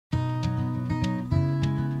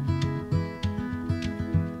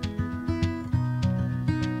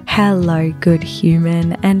Hello, good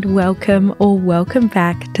human, and welcome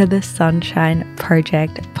back to the Sunshine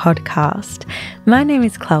Project podcast. My name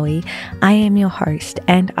is Chloe. I am your host,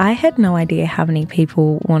 and I had no idea how many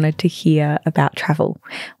people wanted to hear about travel,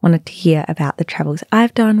 wanted to hear about the travels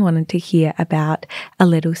I've done, wanted to hear about a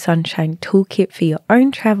little sunshine toolkit for your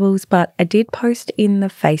own travels. But I did post in the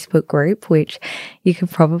Facebook group, which you can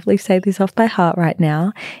probably say this off by heart right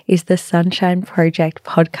now, is the Sunshine Project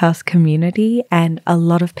podcast community, and a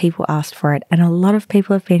lot of people asked for it, and a lot of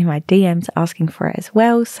people have been in my DMs asking for it as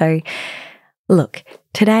well. So look,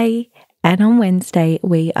 today and on Wednesday,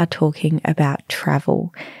 we are talking about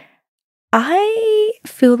travel. I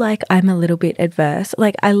feel like I'm a little bit adverse.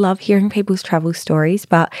 Like, I love hearing people's travel stories,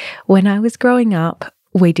 but when I was growing up,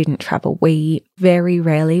 we didn't travel. We very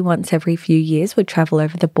rarely, once every few years, would travel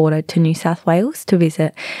over the border to New South Wales to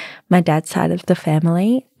visit my dad's side of the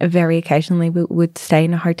family. Very occasionally, we would stay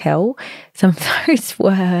in a hotel. Some of those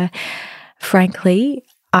were, frankly,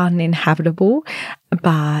 uninhabitable,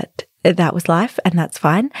 but that was life, and that's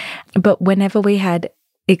fine. But whenever we had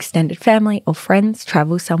extended family or friends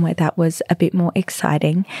travel somewhere that was a bit more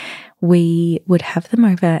exciting, we would have them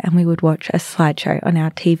over and we would watch a slideshow on our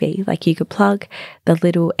TV. Like, you could plug the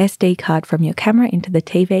little SD card from your camera into the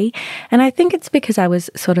TV. And I think it's because I was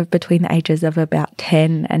sort of between the ages of about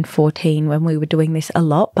 10 and 14 when we were doing this a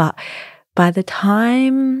lot. But by the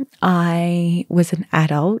time I was an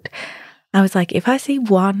adult, I was like, if I see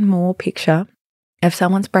one more picture of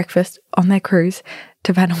someone's breakfast on their cruise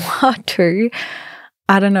to Vanuatu,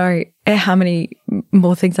 I don't know how many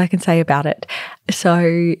more things I can say about it.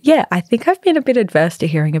 So yeah, I think I've been a bit adverse to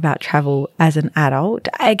hearing about travel as an adult.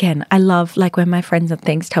 Again, I love, like, when my friends and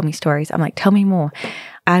things tell me stories, I'm like, tell me more.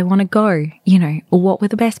 I want to go, what were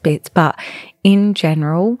the best bits? But in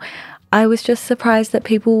general, I was just surprised that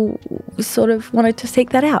people sort of wanted to seek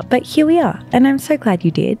that out. But here we are, and I'm so glad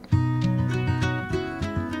you did.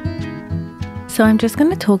 So I'm just going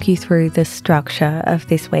to talk you through the structure of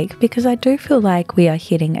this week, because I do feel like we are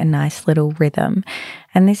hitting a nice little rhythm,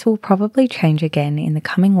 and this will probably change again in the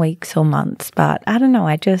coming weeks or months. But I don't know,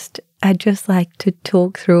 I just like to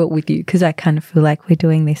talk through it with you because I kind of feel like we're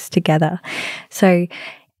doing this together. So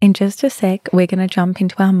in just a sec, we're going to jump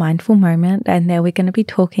into our mindful moment, and there we're going to be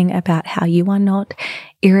talking about how you are not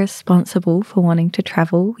irresponsible for wanting to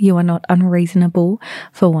travel. You are not unreasonable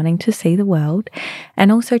for wanting to see the world.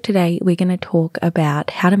 And also today, we're going to talk about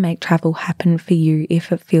how to make travel happen for you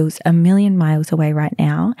if it feels a million miles away right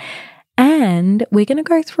now. And we're going to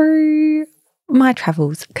go through my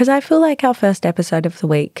travels, because I feel like our first episode of the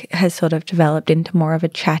week has sort of developed into more of a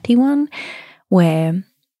chatty one where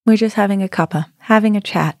we're just having a cuppa, having a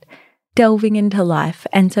chat, delving into life.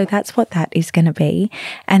 And so that's what that is going to be.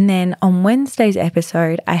 And then on Wednesday's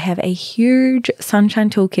episode, I have a huge sunshine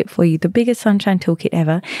toolkit for you, the biggest sunshine toolkit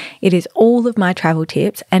ever. It is all of my travel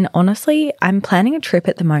tips. And honestly, I'm planning a trip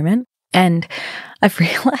at the moment, and I've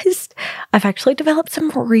realized I've actually developed some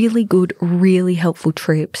really good, really helpful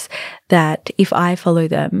trips that if I follow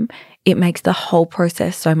them, it makes the whole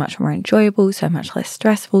process so much more enjoyable, so much less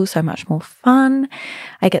stressful, so much more fun.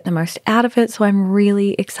 I get the most out of it, so I'm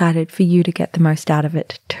really excited for you to get the most out of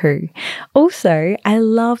it too. Also, I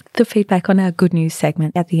loved the feedback on our good news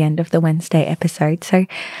segment at the end of the Wednesday episode, so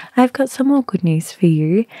I've got some more good news for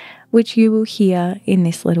you, which you will hear in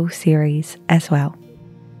this little series as well.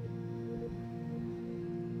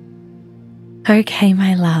 Okay,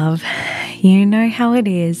 my love, you know how it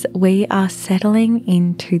is. We are settling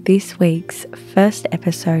into this week's first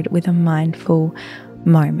episode with a mindful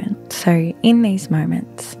moment. So in these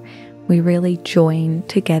moments, we really join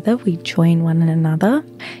together. We join one another.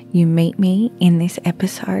 You meet me in this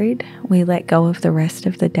episode. We let go of the rest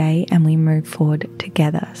of the day and we move forward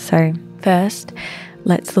together. So first,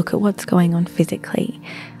 let's look at what's going on physically.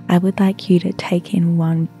 I would like you to take in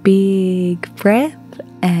one big breath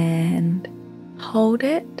and hold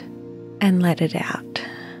it and let it out.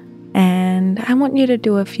 And I want you to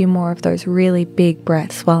do a few more of those really big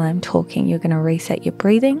breaths while I'm talking. You're going to reset your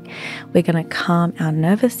breathing. We're going to calm our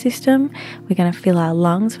nervous system. We're going to fill our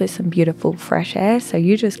lungs with some beautiful fresh air. So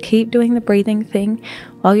you just keep doing the breathing thing.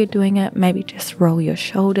 While you're doing it, maybe just roll your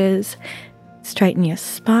shoulders, straighten your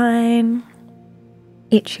spine,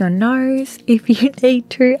 itch your nose if you need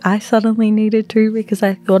to. I suddenly needed to because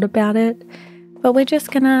I thought about it. But we're just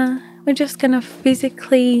gonna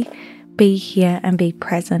physically be here and be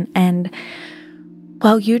present. And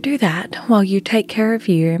while you do that, while you take care of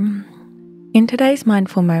you, in today's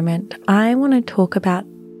mindful moment, I want to talk about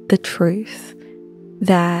the truth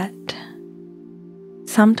that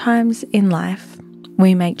sometimes in life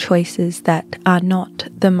we make choices that are not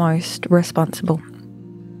the most responsible.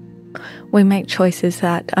 we make choices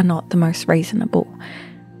that are not the most reasonable.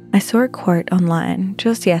 I saw a quote online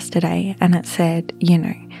just yesterday and it said,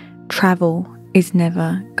 travel is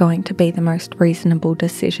never going to be the most reasonable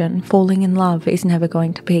decision. Falling in love is never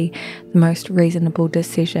going to be the most reasonable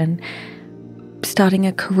decision. Starting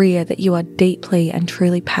a career that you are deeply and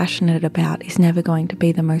truly passionate about is never going to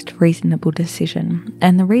be the most reasonable decision.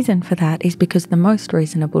 And the reason for that is because the most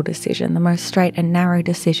reasonable decision, the most straight and narrow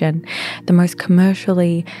decision, the most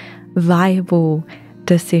commercially viable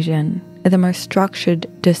decision, the most structured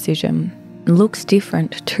decision looks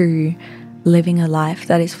different to living a life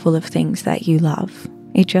that is full of things that you love.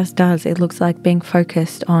 It just does. It looks like being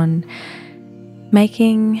focused on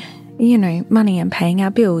making money and paying our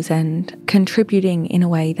bills and contributing in a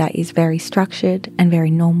way that is very structured and very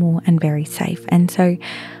normal and very safe. And so,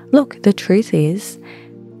 look, the truth is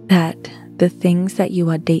that the things that you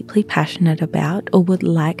are deeply passionate about or would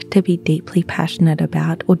like to be deeply passionate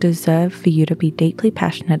about or deserve for you to be deeply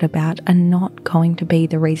passionate about are not going to be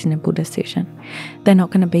the reasonable decision. They're not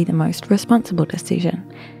going to be the most responsible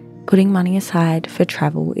decision. Putting money aside for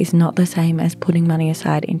travel is not the same as putting money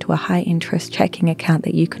aside into a high interest checking account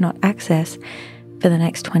that you cannot access for the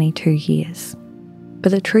next 22 years.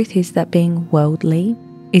 But the truth is that being worldly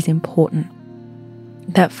is important.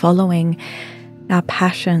 That following our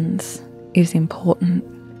passions is important.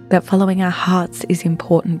 That following our hearts is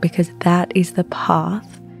important because that is the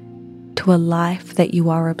path to a life that you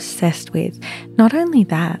are obsessed with. Not only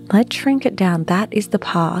that, let's shrink it down. That is the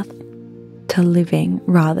path to living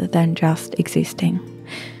rather than just existing.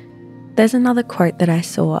 There's another quote that I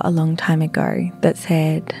saw a long time ago that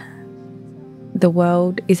said, "The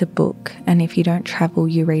world is a book, and if you don't travel,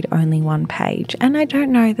 you read only one page." And I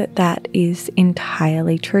don't know that that is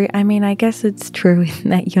entirely true. I mean, I guess it's true in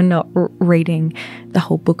that you're not reading the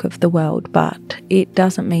whole book of the world, but it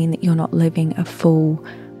doesn't mean that you're not living a full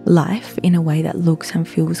life in a way that looks and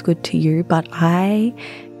feels good to you. But I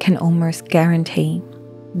can almost guarantee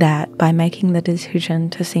that by making the decision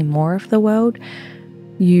to see more of the world,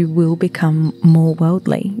 you will become more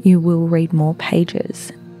worldly. You will read more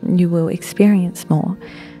pages. You will experience more.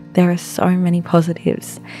 There are so many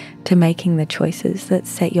positives to making the choices that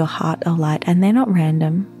set your heart alight, and they're not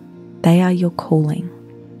random. They are your calling.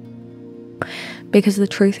 Because the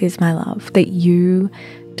truth is, my love, that you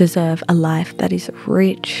deserve a life that is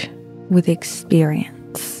rich with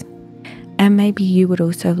experience. And maybe you would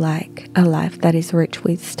also like a life that is rich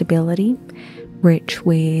with stability, rich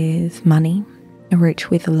with money, rich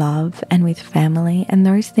with love and with family. And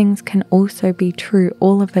those things can also be true.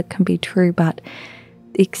 All of it can be true, but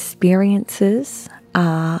experiences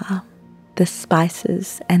are the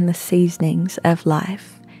spices and the seasonings of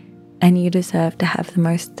life. And you deserve to have the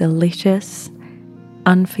most delicious,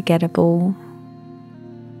 unforgettable,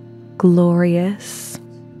 glorious,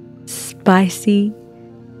 spicy,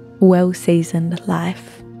 well-seasoned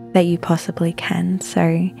life that you possibly can.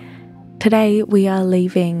 So today we are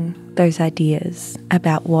leaving those ideas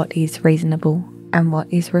about what is reasonable and what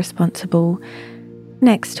is responsible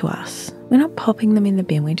next to us. We're not popping them in the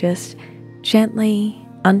bin, we're just gently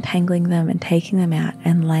untangling them and taking them out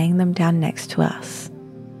and laying them down next to us.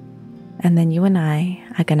 And then you and I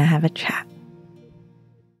are going to have a chat.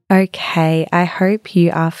 Okay, I hope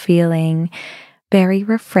you are feeling very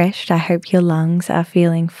refreshed. I hope your lungs are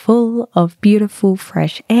feeling full of beautiful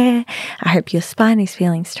fresh air. I hope your spine is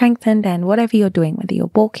feeling strengthened, and whatever you're doing, whether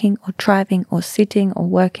you're walking or driving or sitting or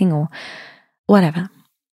working or whatever.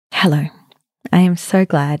 Hello. I am so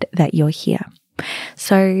glad that you're here.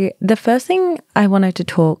 So the first thing I wanted to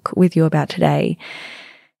talk with you about today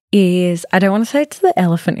is, I don't want to say it's the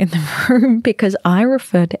elephant in the room, because I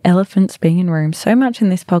refer to elephants being in rooms so much in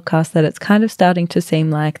this podcast that it's kind of starting to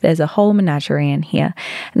seem like there's a whole menagerie in here.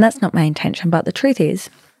 And that's not my intention. But the truth is,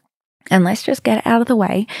 and let's just get it out of the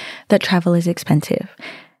way, that travel is expensive.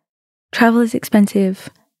 Travel is expensive,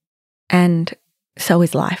 and so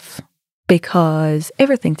is life, because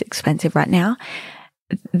everything's expensive right now.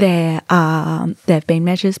 There have been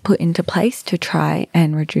measures put into place to try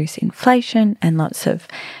and reduce inflation and lots of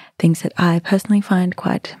things that I personally find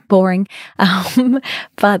quite boring.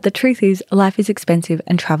 But the truth is, life is expensive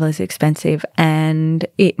and travel is expensive, and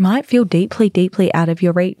it might feel deeply, deeply out of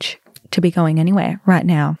your reach to be going anywhere right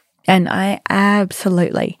now. And I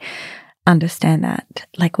absolutely understand that.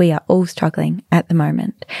 Like, we are all struggling at the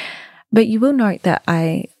moment. But you will note that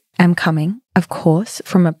I am coming, of course,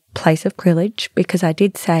 from a place of privilege, because I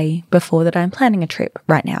did say before that I'm planning a trip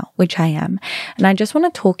right now, which I am. And I just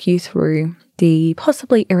want to talk you through the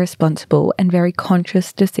possibly irresponsible and very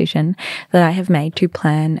conscious decision that I have made to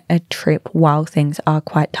plan a trip while things are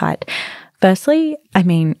quite tight. Firstly, I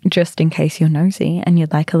mean, just in case you're nosy and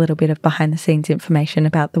you'd like a little bit of behind the scenes information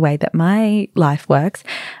about the way that my life works,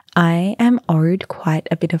 I am owed quite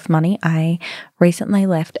a bit of money. I recently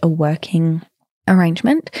left a working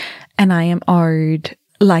arrangement and I am owed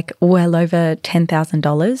like well over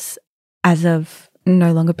 $10,000 as of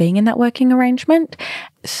no longer being in that working arrangement.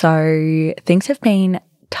 So things have been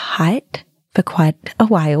tight for quite a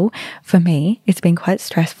while. For me, it's been quite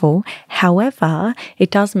stressful. However,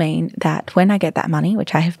 it does mean that when I get that money,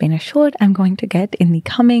 which I have been assured I'm going to get in the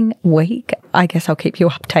coming week, I guess I'll keep you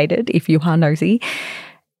updated if you are nosy,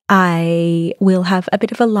 I will have a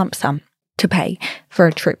bit of a lump sum to pay for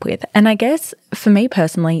a trip with. And I guess for me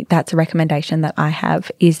personally, that's a recommendation that I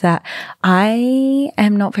have, is that I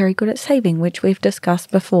am not very good at saving, which we've discussed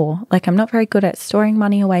before. Like, I'm not very good at storing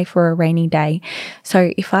money away for a rainy day.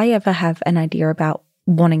 So if I ever have an idea about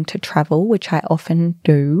wanting to travel, which I often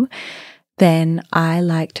do, then I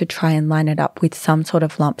like to try and line it up with some sort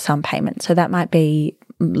of lump sum payment. So that might be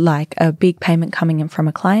like a big payment coming in from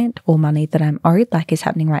a client or money that I'm owed, like is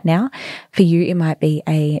happening right now. For you, it might be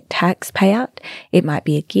a tax payout. It might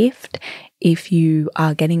be a gift. If you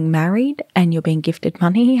are getting married and you're being gifted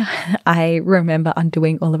money, I remember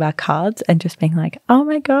undoing all of our cards and just being like, oh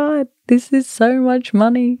my God, this is so much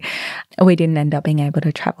money. We didn't end up being able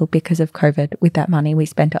to travel because of COVID with that money. We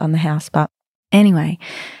spent it on the house. But anyway,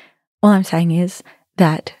 all I'm saying is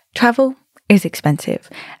that travel is expensive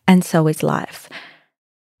and so is life.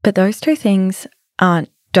 But those two things don't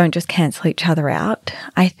just cancel each other out.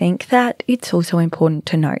 I think that it's also important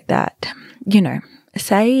to note that,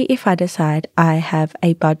 say if I decide I have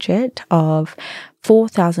a budget of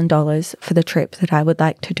 $4,000 for the trip that I would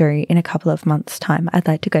like to do in a couple of months' time. I'd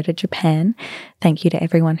like to go to Japan. Thank you to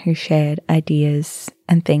everyone who shared ideas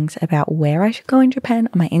and things about where I should go in Japan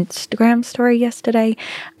on my Instagram story yesterday.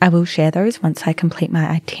 I will share those once I complete my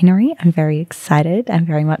itinerary. I'm very excited. I'm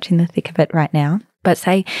very much in the thick of it right now. But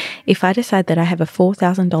say if I decide that I have a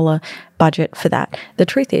 $4,000 budget for that, the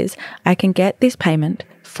truth is I can get this payment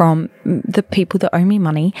from the people that owe me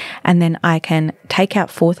money, and then I can take out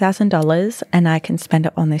 $4,000 and I can spend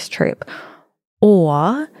it on this trip.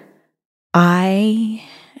 Or I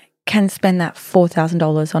can spend that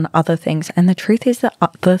 $4,000 on other things. And the truth is that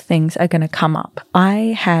other things are going to come up.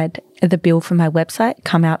 I had the bill for my website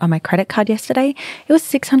come out on my credit card yesterday. It was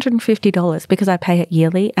 $650 because I pay it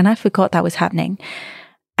yearly and I forgot that was happening.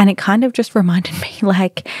 And it kind of just reminded me,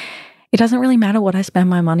 like, it doesn't really matter what I spend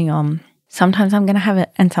my money on. Sometimes I'm going to have it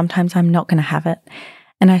and sometimes I'm not going to have it.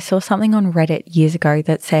 And I saw something on Reddit years ago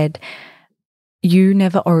that said, you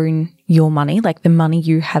never own your money. Like, the money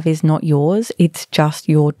you have is not yours. It's just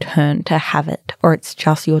your turn to have it, or it's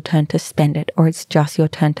just your turn to spend it, or it's just your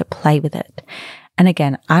turn to play with it. And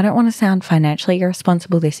again, I don't want to sound financially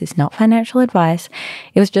irresponsible. This is not financial advice.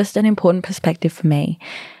 It was just an important perspective for me,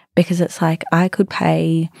 because it's like I could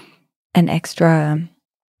pay an extra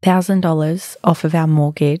 $1,000 off of our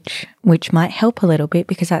mortgage, which might help a little bit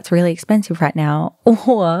because that's really expensive right now.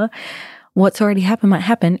 Or what's already happened might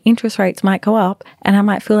happen. Interest rates might go up and I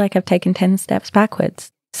might feel like I've taken 10 steps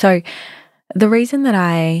backwards. So the reason that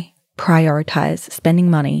I prioritize spending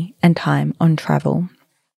money and time on travel,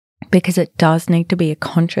 because it does need to be a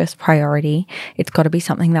conscious priority. It's got to be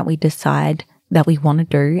something that we decide that we want to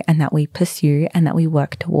do and that we pursue and that we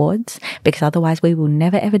work towards, because otherwise we will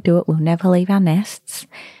never ever do it. We'll never leave our nests.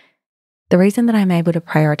 The reason that I'm able to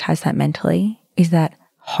prioritize that mentally is that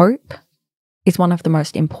hope is one of the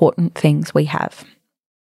most important things we have.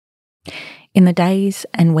 In the days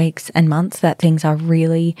and weeks and months that things are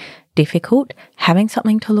really difficult, having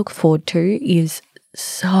something to look forward to is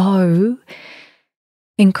so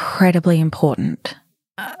incredibly important.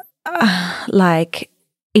 Like,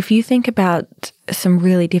 if you think about some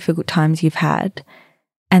really difficult times you've had,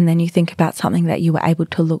 and then you think about something that you were able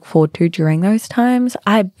to look forward to during those times,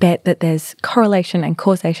 I bet that there's correlation and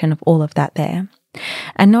causation of all of that there.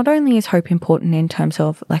 And not only is hope important in terms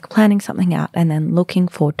of like planning something out and then looking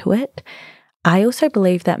forward to it, I also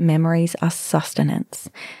believe that memories are sustenance.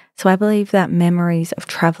 So I believe that memories of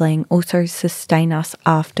traveling also sustain us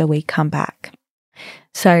after we come back.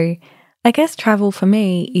 So I guess travel for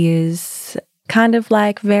me is kind of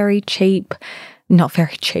like very cheap, not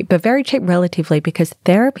very cheap, but very cheap relatively, because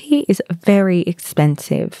therapy is very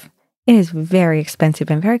expensive. It is very expensive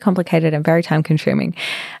and very complicated and very time consuming.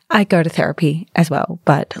 I go to therapy as well,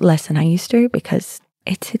 but less than I used to because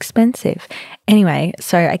it's expensive. Anyway,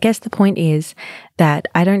 so I guess the point is that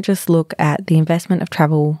I don't just look at the investment of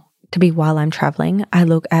travel to be while I'm traveling. I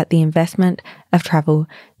look at the investment of travel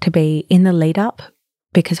to be in the lead up,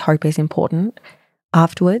 because hope is important,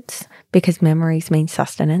 afterwards, because memories mean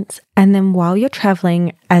sustenance. And then while you're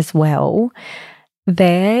traveling as well,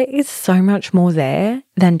 there is so much more there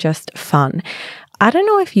than just fun. I don't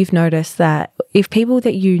know if you've noticed that if people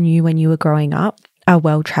that you knew when you were growing up are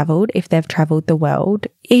well traveled, if they've traveled the world,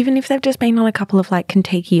 even if they've just been on a couple of like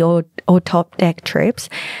Kentucky or top deck trips,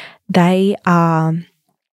 they are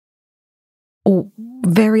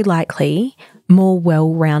very likely more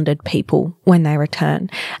well-rounded people when they return.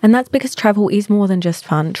 And that's because travel is more than just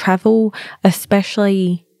fun. Travel,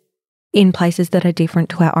 especially in places that are different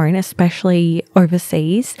to our own, especially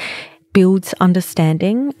overseas, builds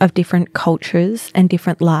understanding of different cultures and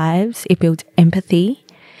different lives. It builds empathy.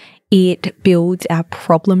 It builds our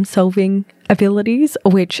problem-solving abilities,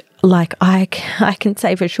 which like I can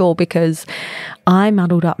say for sure, because I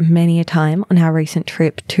muddled up many a time on our recent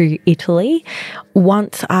trip to Italy.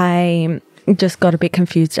 Once I just got a bit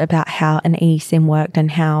confused about how an eSIM worked and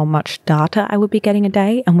how much data I would be getting a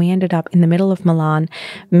day. And we ended up in the middle of Milan,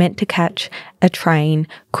 meant to catch a train,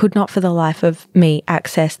 could not for the life of me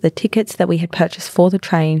access the tickets that we had purchased for the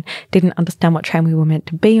train, didn't understand what train we were meant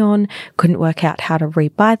to be on, couldn't work out how to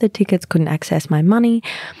rebuy the tickets, couldn't access my money.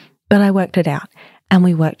 But I worked it out, and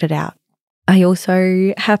we worked it out. I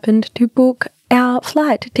also happened to book our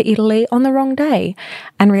flight to Italy on the wrong day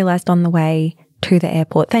and realized on the way to the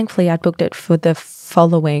airport. Thankfully, I'd booked it for the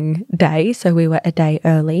following day, so we were a day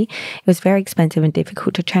early. It was very expensive and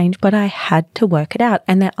difficult to change, but I had to work it out.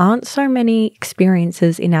 And there aren't so many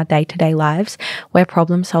experiences in our day-to-day lives where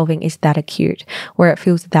problem solving is that acute, where it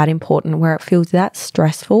feels that important, where it feels that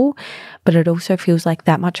stressful, but it also feels like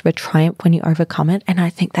that much of a triumph when you overcome it. And I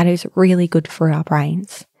think that is really good for our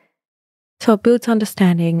brains. So it builds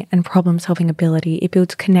understanding and problem solving ability. It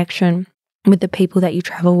builds connection with the people that you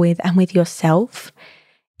travel with and with yourself.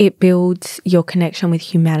 It builds your connection with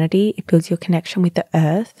humanity. It builds your connection with the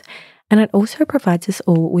earth. And it also provides us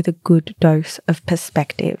all with a good dose of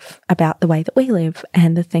perspective about the way that we live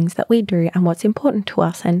and the things that we do and what's important to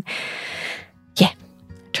us. And yeah,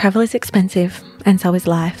 travel is expensive and so is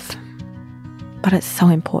life, but it's so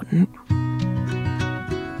important.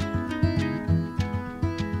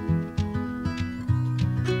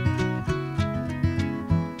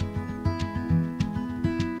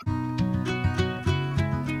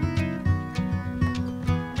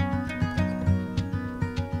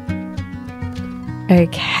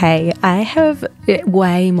 Okay, I have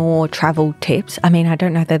way more travel tips. I mean, I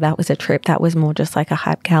don't know that that was a trip. That was more just like a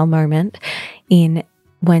hype gal moment. In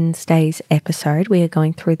Wednesday's episode, we are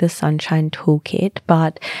going through the Sunshine Toolkit.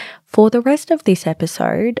 But for the rest of this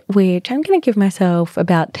episode, which I'm going to give myself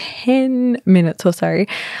about 10 minutes or so,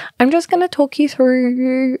 I'm just going to talk you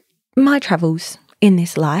through my travels in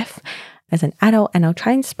this life as an adult, and I'll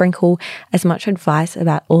try and sprinkle as much advice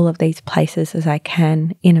about all of these places as I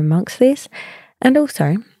can in amongst this. And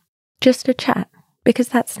also, just a chat, because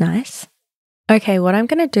that's nice. Okay, what I'm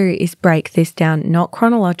going to do is break this down, not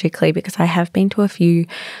chronologically, because I have been to a few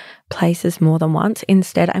places more than once.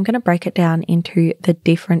 Instead, I'm going to break it down into the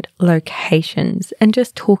different locations and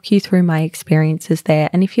just talk you through my experiences there.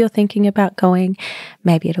 And if you're thinking about going,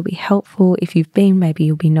 maybe it'll be helpful. If you've been, maybe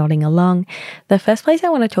you'll be nodding along. The first place I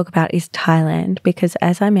want to talk about is Thailand, because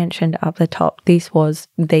as I mentioned up the top, this was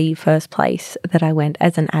the first place that I went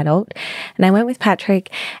as an adult. And I went with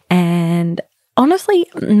Patrick, and honestly,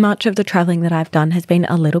 much of the traveling that I've done has been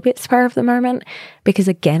a little bit spur of the moment, because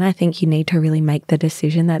again, I think you need to really make the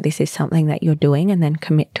decision that this is something that you're doing and then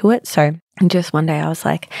commit to it. So just one day I was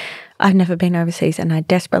like, I've never been overseas and I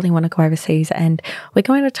desperately want to go overseas, and we're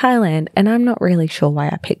going to Thailand. And I'm not really sure why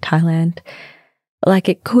I picked Thailand. Like,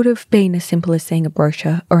 it could have been as simple as seeing a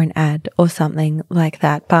brochure or an ad or something like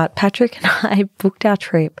that. But Patrick and I booked our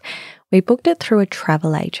trip. We booked it through a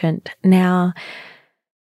travel agent. Now,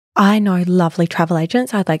 I know lovely travel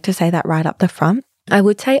agents. I'd like to say that right up the front. I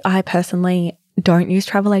would say I personally don't use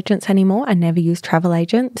travel agents anymore. I never use travel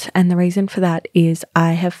agents. And the reason for that is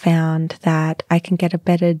I have found that I can get a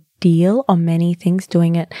better deal on many things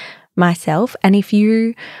doing it myself. And if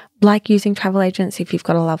you like using travel agents, if you've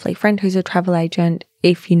got a lovely friend who's a travel agent,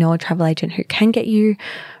 if you know a travel agent who can get you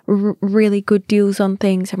really good deals on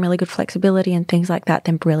things and really good flexibility and things like that,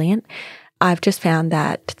 then brilliant. I've just found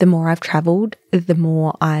that the more I've traveled, the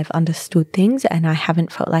more I've understood things, and I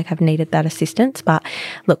haven't felt like I've needed that assistance. But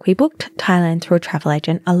look, we booked Thailand through a travel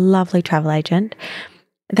agent, a lovely travel agent.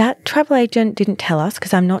 That travel agent didn't tell us,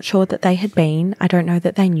 because I'm not sure that they had been, I don't know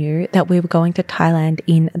that they knew that we were going to Thailand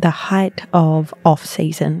in the height of off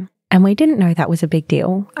season. And we didn't know that was a big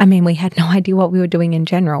deal. I mean, we had no idea what we were doing in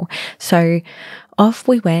general. So off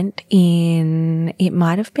we went in, it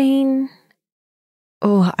might have been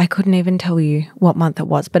I couldn't even tell you what month it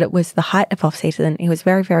was, but it was the height of off season. It was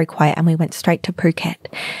very, very quiet and we went straight to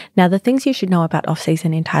Phuket. Now, the things you should know about off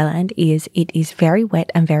season in Thailand is it is very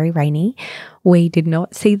wet and very rainy. We did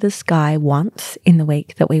not see the sky once in the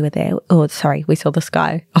week that we were there. We saw the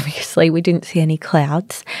sky. Obviously, we didn't see any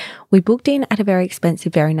clouds. We booked in at a very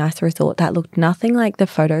expensive, very nice resort that looked nothing like the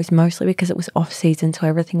photos, mostly because it was off season. So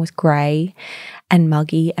everything was grey and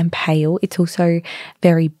muggy and pale. It's also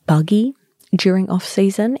very buggy during off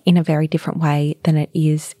season in a very different way than it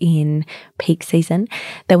is in peak season.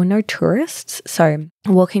 There were no tourists, so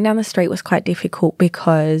walking down the street was quite difficult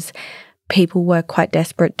because people were quite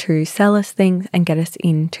desperate to sell us things and get us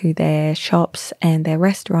into their shops and their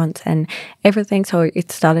restaurants and everything. So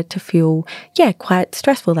it started to feel, quite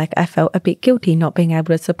stressful. Like I felt a bit guilty not being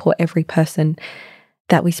able to support every person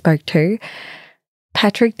that we spoke to.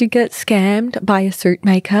 Patrick did get scammed by a suit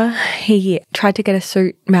maker. He tried to get a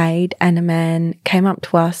suit made and a man came up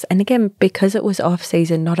to us. And again, because it was off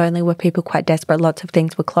season, not only were people quite desperate, lots of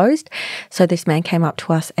things were closed. So this man came up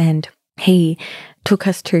to us and he took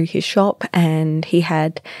us to his shop and he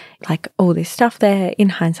had like all this stuff there. In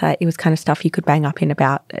hindsight, it was kind of stuff you could bang up in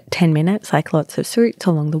about 10 minutes, like lots of suits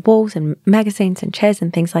along the walls and magazines and chairs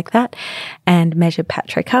and things like that, and measured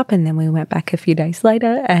Patrick up. And then we went back a few days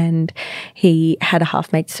later and he had a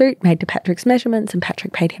half-made suit made to Patrick's measurements and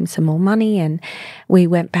Patrick paid him some more money. And we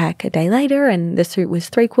went back a day later and the suit was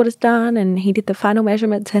 3/4 done and he did the final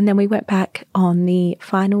measurements. And then we went back on the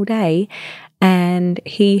final day and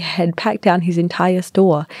he had packed down his entire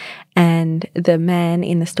store. And the man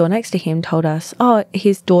in the store next to him told us,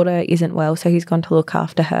 his daughter isn't well, so he's gone to look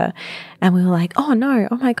after her. And we were like, oh no,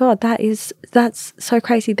 oh my God, that's so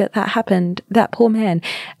crazy that happened, that poor man.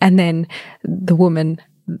 And then the woman,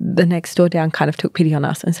 the next door down, kind of took pity on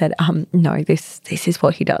us and said, no, this is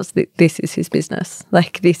what he does. This is his business.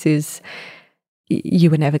 Like you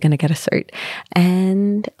were never going to get a suit.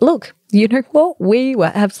 And look, you know what? We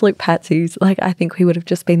were absolute patsies. Like, I think we would have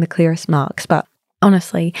just been the clearest marks. But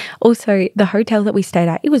honestly, also the hotel that we stayed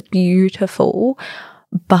at, it was beautiful.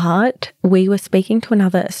 But we were speaking to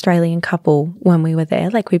another Australian couple when we were there.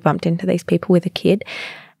 Like, we bumped into these people with a kid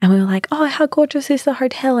and we were like, oh, how gorgeous is the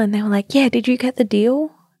hotel? And they were like, yeah, did you get the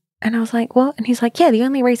deal? And I was like, what? And he's like, yeah, the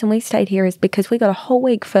only reason we stayed here is because we got a whole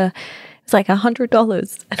week for it's like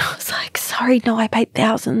 $100. And I was like, sorry, no, I paid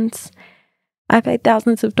thousands. I paid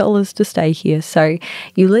thousands of dollars to stay here. So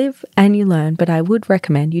you live and you learn, but I would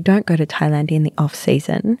recommend you don't go to Thailand in the off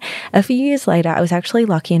season. A few years later, I was actually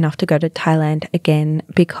lucky enough to go to Thailand again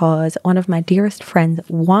because one of my dearest friends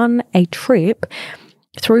won a trip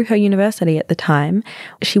through her university at the time.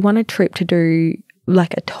 She won a trip to do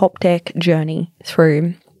like a top deck journey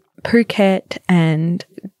through Phuket and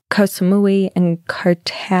Koh Samui and Koh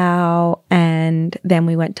Tao, and then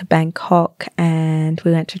we went to Bangkok and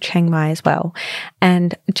we went to Chiang Mai as well,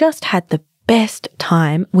 and just had the best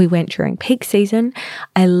time. We went during peak season.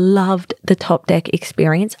 I loved the top deck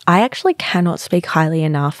experience. I actually cannot speak highly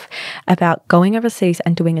enough about going overseas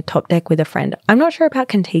and doing a top deck with a friend. I'm not sure about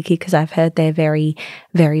Kentucky because I've heard they're very,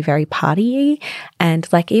 very, very party-y, and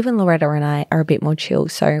like even Loretta and I are a bit more chill.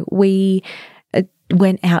 So we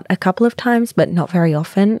went out a couple of times, but not very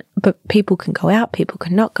often. But people can go out, people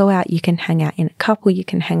can not go out. You can hang out in a couple, you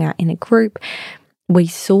can hang out in a group. We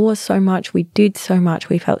saw so much, we did so much,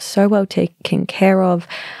 we felt so well taken care of.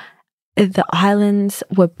 The islands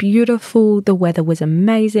were beautiful, the weather was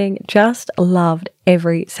amazing, just loved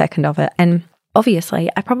every second of it. And obviously,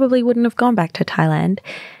 I probably wouldn't have gone back to Thailand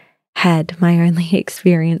had my only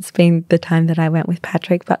experience been the time that I went with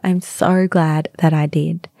Patrick, but I'm so glad that I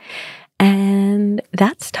did. And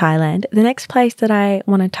that's Thailand. The next place that I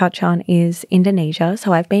want to touch on is Indonesia.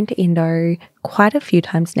 So I've been to Indo quite a few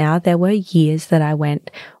times now. There were years that I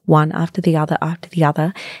went one after the other after the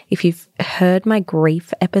other. If you've heard my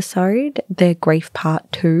grief episode, the grief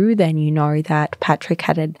part 2, then you know that Patrick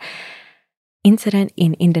had an incident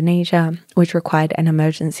in Indonesia which required an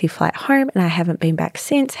emergency flight home, and I haven't been back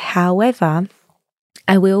since. However,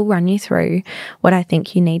 I will run you through what I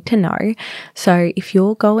think you need to know. So if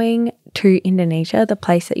you're going to Indonesia, the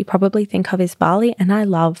place that you probably think of is Bali, and I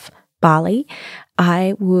love Bali.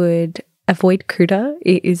 I would avoid Kuta.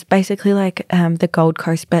 It is basically like the Gold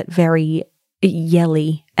Coast, but very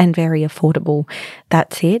yelly and very affordable.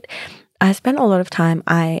 That's it. I spent a lot of time,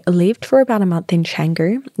 I lived for about a month in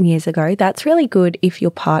Canggu years ago. That's really good if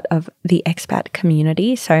you're part of the expat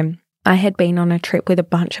community. So I had been on a trip with a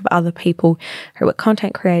bunch of other people who were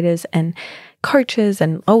content creators and coaches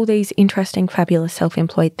and all these interesting, fabulous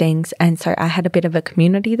self-employed things. And so I had a bit of a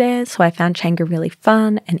community there. So I found Canggu really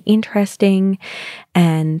fun and interesting.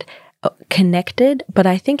 And connected, but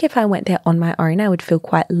I think if I went there on my own, I would feel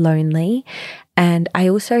quite lonely. And I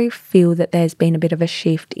also feel that there's been a bit of a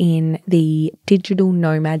shift in the digital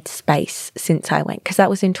nomad space since I went, because that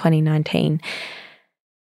was in 2019.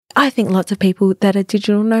 I think lots of people that are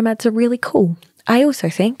digital nomads are really cool. I also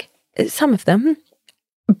think some of them,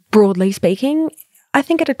 broadly speaking, I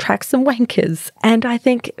think it attracts some wankers. And I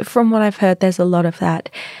think from what I've heard, there's a lot of that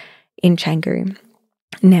in Canggu.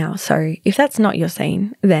 Now, so if that's not your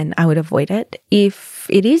scene, then I would avoid it. If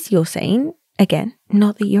it is your scene, again,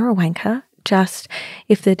 not that you're a wanker, just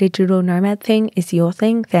if the digital nomad thing is your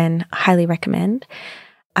thing, then highly recommend.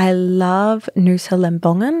 I love Nusa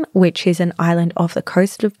Lembongan, which is an island off the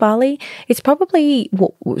coast of Bali. It's probably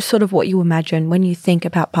what you imagine when you think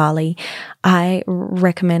about Bali. I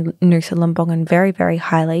recommend Nusa Lembongan very, very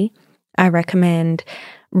highly. I recommend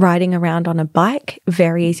riding around on a bike,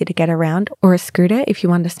 very easy to get around, or a scooter if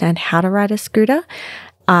you understand how to ride a scooter.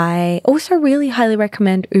 I also really highly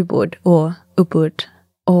recommend Ubud or Ubud,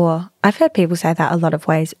 or I've heard people say that a lot of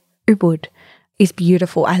ways. Ubud is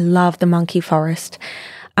beautiful. I love the monkey forest.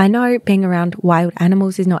 I know being around wild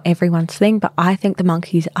animals is not everyone's thing, but I think the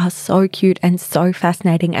monkeys are so cute and so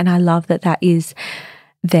fascinating, and I love that that is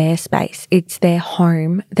their space. It's their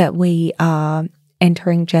home that we are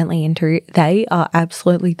entering gently into. They are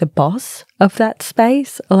absolutely the boss of that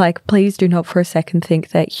space. Like, please do not for a second think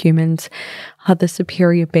that humans are the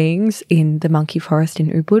superior beings in the monkey forest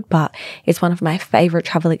in Ubud, but it's one of my favorite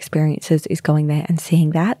travel experiences is going there and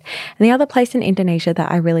seeing that. And the other place in Indonesia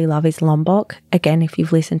that I really love is Lombok. Again, if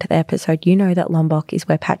you've listened to the episode, you know that Lombok is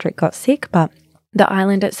where Patrick got sick, but the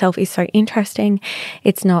island itself is so interesting.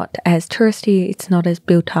 It's not as touristy, it's not as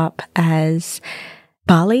built up as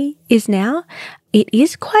Bali is now. It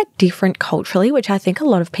is quite different culturally, which I think a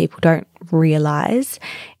lot of people don't realize.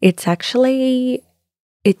 It's actually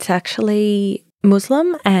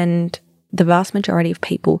Muslim, and the vast majority of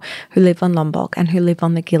people who live on Lombok and who live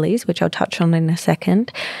on the Gillies, which I'll touch on in a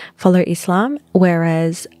second, follow Islam,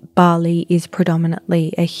 whereas Bali is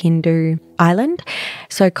predominantly a Hindu island.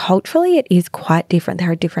 So culturally, it is quite different.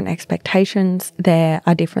 There are different expectations. There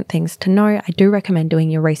are different things to know. I do recommend doing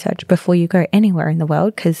your research before you go anywhere in the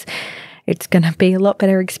world, because it's going to be a lot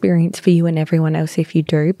better experience for you and everyone else if you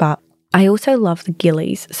do. But I also love the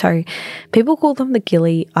Gillies. So people call them the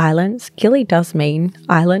Gili Islands. Gili does mean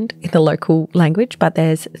island in the local language, but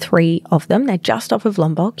there's 3 of them. They're just off of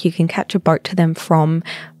Lombok. You can catch a boat to them from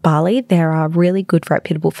Bali. There are really good,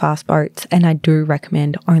 reputable fast boats, and I do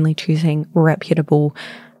recommend only choosing reputable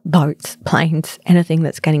boats, planes, anything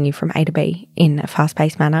that's getting you from A to B in a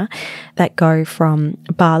fast-paced manner that go from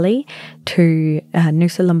Bali to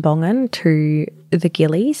Nusa Lembongan to the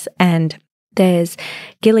Gillies. And there's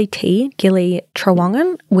Gili T, Gili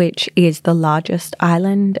Trawangan, which is the largest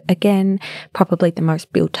island. Again, probably the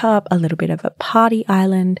most built up, a little bit of a party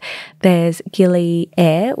island. There's Gili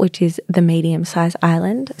Air, which is the medium-sized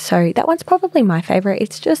island. So that one's probably my favorite.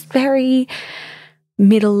 It's just very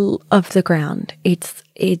middle of the ground.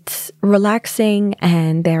 It's relaxing,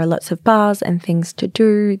 and there are lots of bars and things to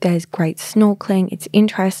do. There's great snorkeling. It's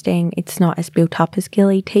interesting. It's not as built up as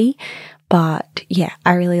Gili T, but yeah,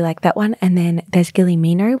 I really like that one. And then there's Gili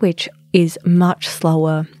Mino, which is much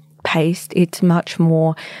slower paced. It's much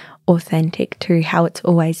more authentic to how it's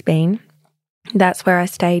always been. That's where I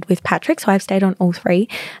stayed with Patrick. So I've stayed on all 3.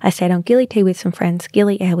 I stayed on Gili T with some friends,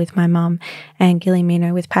 Gili Air with my mum, and Gili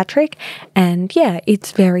Mino with Patrick. And yeah,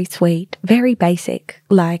 it's very sweet, very basic.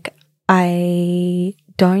 Like, I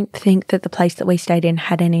don't think that the place that we stayed in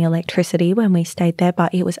had any electricity when we stayed there,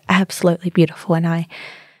 but it was absolutely beautiful, and I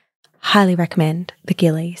highly recommend the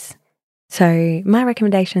Gillies. So my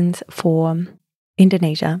recommendations for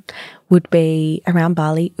Indonesia would be around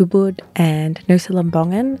Bali, Ubud and Nusa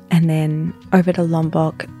Lembongan, and then over to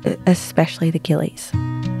Lombok, especially the Gillies.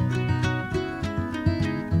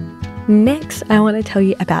 Next, I want to tell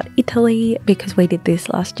you about Italy, because we did this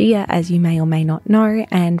last year, as you may or may not know,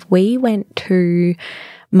 and we went to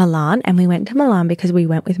Milan, and we went to Milan because we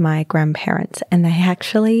went with my grandparents, and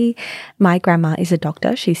my grandma is a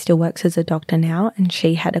doctor. She still works as a doctor now, and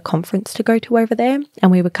she had a conference to go to over there, and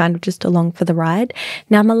we were kind of just along for the ride.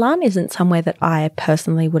 Now, Milan isn't somewhere that I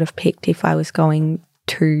personally would have picked if I was going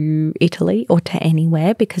to Italy or to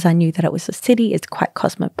anywhere, because I knew that it was a city. It's quite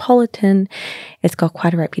cosmopolitan. It's got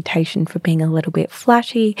quite a reputation for being a little bit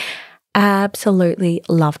flashy. Absolutely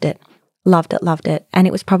loved it. Loved it. And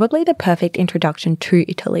it was probably the perfect introduction to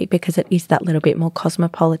Italy, because it is that little bit more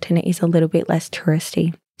cosmopolitan. It is a little bit less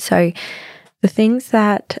touristy. So the things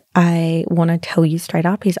that I want to tell you straight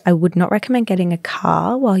up is I would not recommend getting a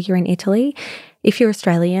car while you're in Italy. If you're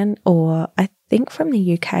Australian, or think from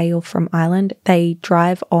the UK or from Ireland, they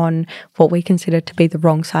drive on what we consider to be the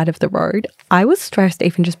wrong side of the road. I was stressed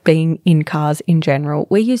even just being in cars in general.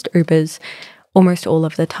 We used Ubers almost all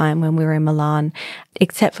of the time when we were in Milan,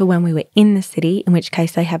 except for when we were in the city, in which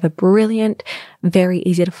case they have a brilliant, very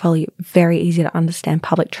easy to follow, very easy to understand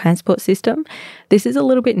public transport system. This is a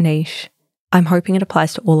little bit niche. I'm hoping it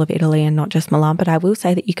applies to all of Italy and not just Milan, but I will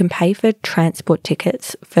say that you can pay for transport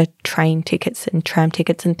tickets, for train tickets and tram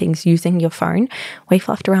tickets and things using your phone. We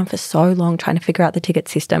fluffed around for so long trying to figure out the ticket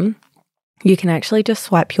system. You can actually just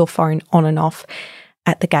swipe your phone on and off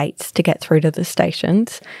at the gates to get through to the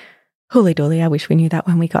stations. Holy dooly, I wish we knew that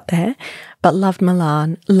when we got there. But loved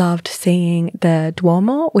Milan, loved seeing the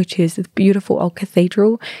Duomo, which is the beautiful old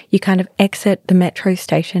cathedral. You kind of exit the metro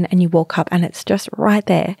station and you walk up and it's just right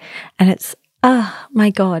there. And it's,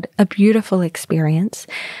 my God, a beautiful experience.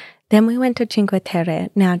 Then we went to Cinque Terre.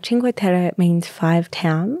 Now, Cinque Terre means 5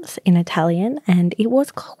 towns in Italian, and it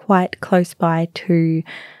was quite close by to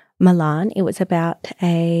Milan. It was about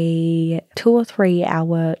a 2 or 3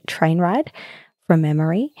 hour train ride from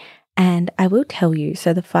memory. And I will tell you,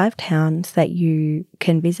 so the 5 towns that you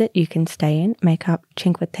can visit, you can stay in, make up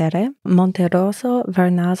Cinque Terre: Monterosso,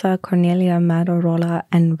 Vernazza, Cornelia, Madarola,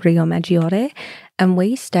 and Rio Maggiore. And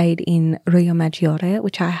we stayed in Rio Maggiore,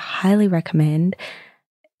 which I highly recommend.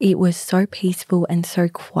 It was so peaceful and so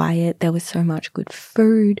quiet. There was so much good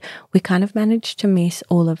food. We kind of managed to miss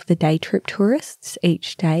all of the day trip tourists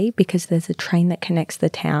each day because there's a train that connects the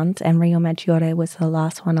towns, and Rio Maggiore was the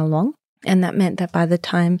last one along. And that meant that by the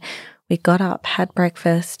time we got up, had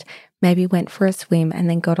breakfast, maybe went for a swim, and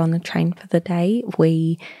then got on the train for the day,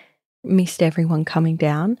 we missed everyone coming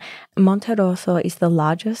down. Monterosso is the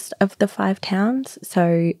largest of the 5 towns.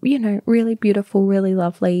 So, really beautiful, really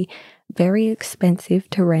lovely, very expensive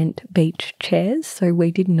to rent beach chairs. So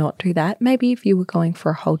we did not do that. Maybe if you were going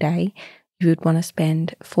for a whole day, you would want to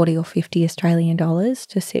spend 40 or 50 Australian dollars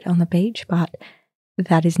to sit on the beach, but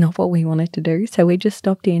that is not what we wanted to do. So we just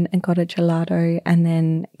stopped in and got a gelato and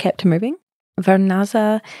then kept moving.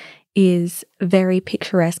 Vernazza is very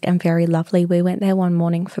picturesque and very lovely. We went there one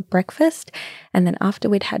morning for breakfast, and then after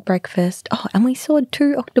we'd had breakfast, and we saw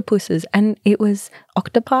 2 octopuses, and it was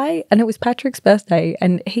octopi, and it was Patrick's birthday,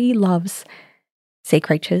 and he loves sea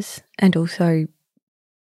creatures and also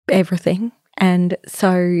everything. And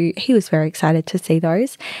so he was very excited to see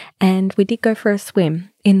those. And we did go for a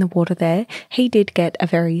swim in the water there. He did get a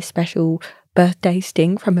very special birthday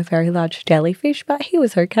sting from a very large jellyfish, but he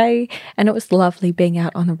was okay. And it was lovely being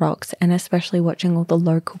out on the rocks and especially watching all the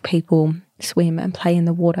local people swim and play in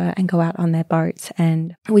the water and go out on their boats.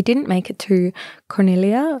 And we didn't make it to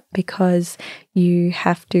Cornelia because you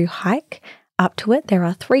have to hike up to it. There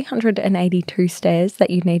are 382 stairs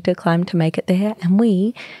that you need to climb to make it there, and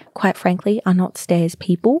we, quite frankly, are not stairs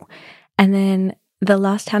people. And then the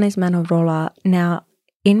last town is Manarola. Now,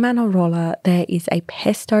 in Manarola, there is a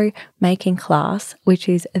pesto making class, which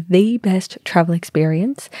is the best travel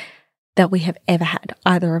experience that we have ever had,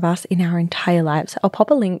 either of us, in our entire lives. I'll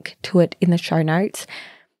pop a link to it in the show notes.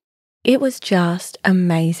 It was just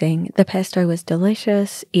amazing. The pesto was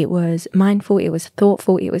delicious. It was mindful. It was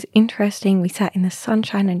thoughtful. It was interesting. We sat in the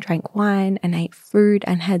sunshine and drank wine and ate food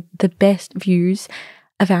and had the best views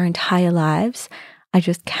of our entire lives. I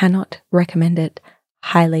just cannot recommend it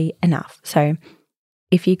highly enough. So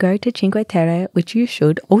if you go to Cinque Terre, which you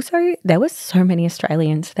should, also there were so many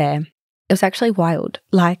Australians there. It was actually wild.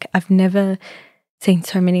 Like, I've never seen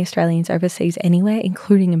so many Australians overseas anywhere,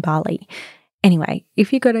 including in Bali. Anyway,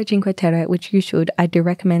 if you go to Cinque Terre, which you should, I do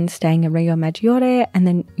recommend staying in Rio Maggiore, and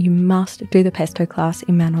then you must do the pesto class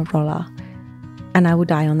in Manarola. And I will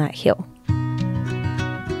die on that hill.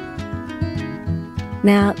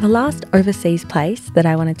 Now, the last overseas place that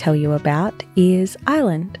I want to tell you about is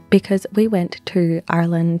Ireland, because we went to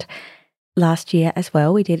Ireland last year as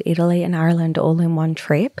well. We did Italy and Ireland all in one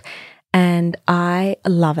trip, and I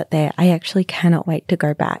love it there. I actually cannot wait to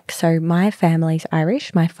go back. So my family's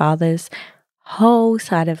Irish. My father's whole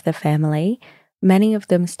side of the family, many of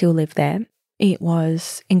them still live there. It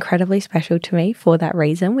was incredibly special to me for that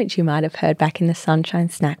reason, which you might have heard back in the Sunshine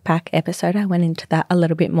Snack Pack episode. I went into that a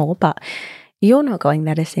little bit more, but you're not going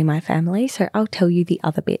there to see my family, so I'll tell you the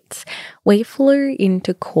other bits. We flew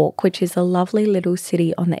into Cork, which is a lovely little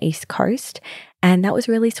city on the east coast, and that was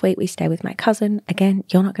really sweet. We stayed with my cousin. Again,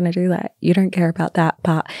 you're not going to do that. You don't care about that,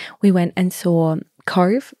 but we went and saw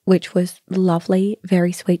Cobh, which was lovely,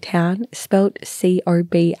 very sweet town, spelled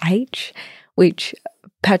C-O-B-H, which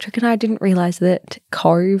Patrick and I didn't realise that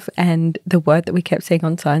Cove and the word that we kept seeing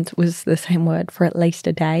on signs was the same word for at least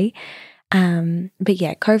a day. But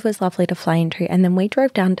yeah, Cove was lovely to fly into. And then we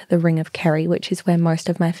drove down to the Ring of Kerry, which is where most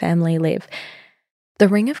of my family live. The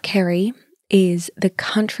Ring of Kerry is the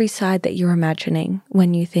countryside that you're imagining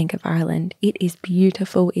when you think of Ireland. It is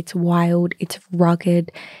beautiful, it's wild, it's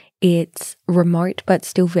rugged, it's remote but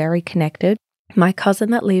still very connected. My cousin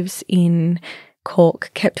that lives in Cork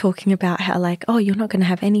kept talking about how oh, you're not going to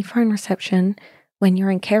have any phone reception when you're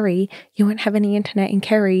in Kerry. You won't have any internet in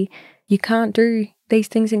Kerry. You can't do these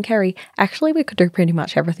things in Kerry. Actually, we could do pretty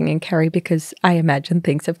much everything in Kerry because I imagine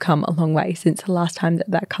things have come a long way since the last time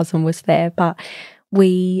that cousin was there. But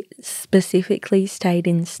we specifically stayed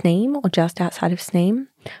in Sneem, or just outside of Sneem,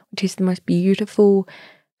 which is the most beautiful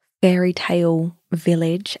fairy tale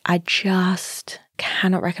village. I just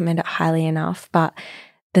cannot recommend it highly enough. But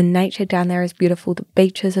the nature down there is beautiful. The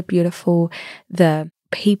beaches are beautiful. The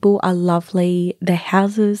people are lovely. The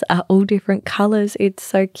houses are all different colours. It's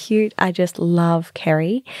so cute. I just love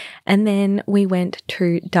Kerry. And then we went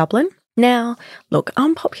to Dublin. Now, look,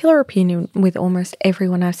 unpopular opinion with almost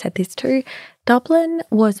everyone I've said this to, Dublin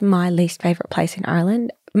was my least favourite place in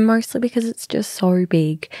Ireland, mostly because it's just so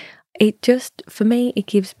big. It just, for me, it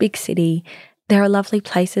gives big city. There are lovely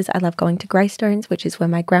places. I love going to Greystones, which is where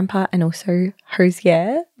my grandpa and also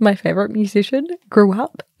Hozier, my favourite musician, grew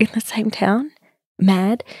up in the same town.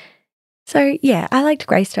 Mad. So yeah, I liked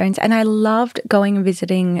Greystones and I loved going and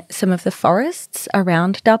visiting some of the forests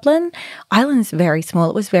around Dublin. Ireland's very small.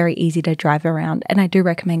 It was very easy to drive around and I do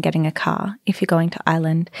recommend getting a car if you're going to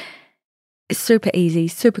Ireland. It's super easy,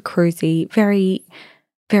 super cruisy, very,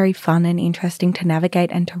 very fun and interesting to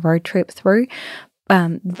navigate and to road trip through.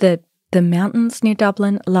 The mountains near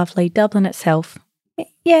Dublin, lovely. Dublin itself,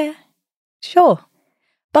 yeah, sure.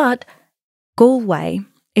 But Galway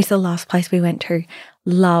is the last place we went to.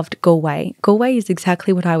 Loved Galway. Galway is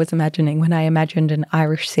exactly what I was imagining when I imagined an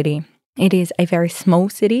Irish city. It is a very small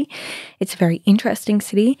city. It's a very interesting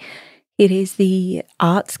city. It is the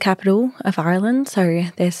arts capital of Ireland, so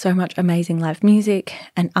there's so much amazing live music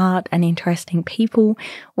and art and interesting people.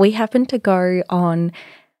 We happened to go on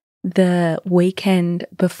the weekend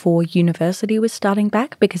before university was starting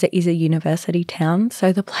back because it is a university town,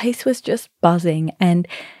 so the place was just buzzing, and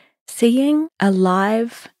seeing a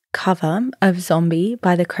live cover of Zombie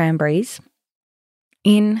by the Cranberries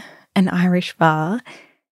in an Irish bar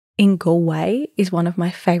in Galway is one of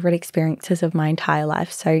my favourite experiences of my entire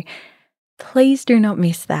life. So please do not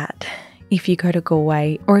miss that if you go to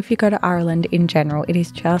Galway or if you go to Ireland in general. It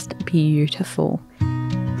is just beautiful.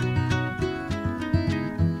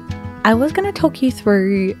 I was going to talk you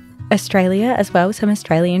through Australia as well, some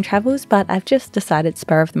Australian travels, but I've just decided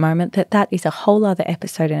spur of the moment that is a whole other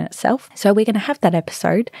episode in itself. So we're going to have that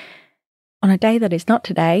episode on a day that is not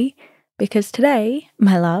today, because today,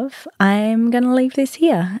 my love, I'm going to leave this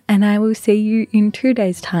here and I will see you in 2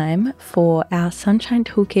 days' time for our Sunshine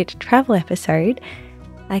Toolkit travel episode.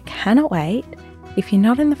 I cannot wait. If you're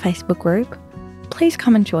not in the Facebook group, please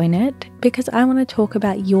come and join it because I want to talk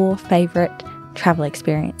about your favourite travel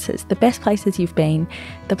experiences, the best places you've been,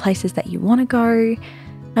 the places that you want to go.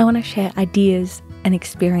 I want to share ideas and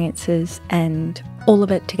experiences and all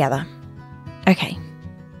of it together. Okay,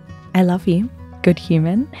 I love you, good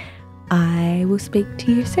human. I will speak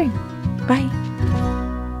to you soon. Bye.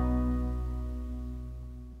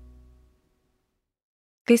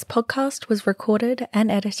 This podcast was recorded and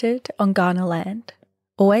edited on Kaurna land.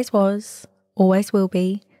 Always was, always will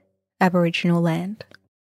be, Aboriginal land.